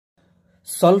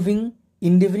Solving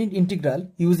indefinite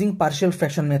integral using partial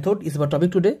fraction method is our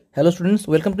topic today. Hello students,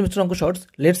 welcome to Mr. mronkoshorts.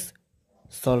 Let's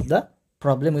solve the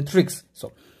problem with tricks.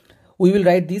 So we will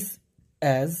write this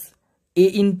as a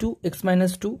into x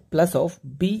minus 2 plus of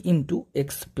b into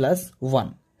x plus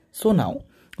 1. So now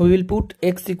we will put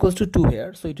x equals to 2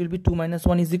 here. So it will be 2 minus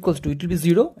 1 is equals to, it will be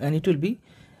 0 and it will be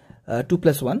 2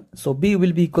 plus 1. So b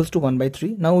will be equals to 1 by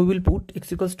 3. Now we will put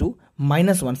x equals to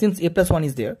minus 1 since a plus 1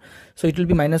 is there. So it will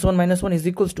be minus 1 is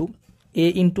equals to a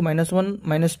into minus 1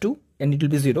 minus 2 and it will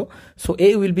be 0. So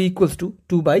a will be equals to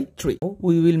 2 by 3.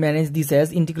 We will manage this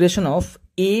as integration of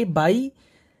a by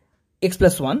x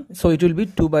plus 1. So it will be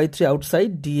 2 by 3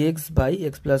 outside dx by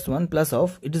x plus 1 plus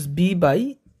of it is b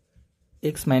by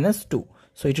x minus 2.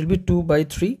 So it will be 2 by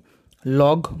 3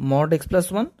 log mod x plus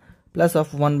 1 plus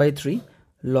of 1 by 3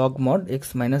 log mod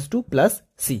x minus 2 plus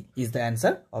c is the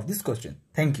answer of this question.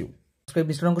 Thank you. Subscribe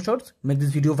Mr. mronkoshorts, make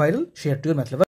this video viral, share to your math lover.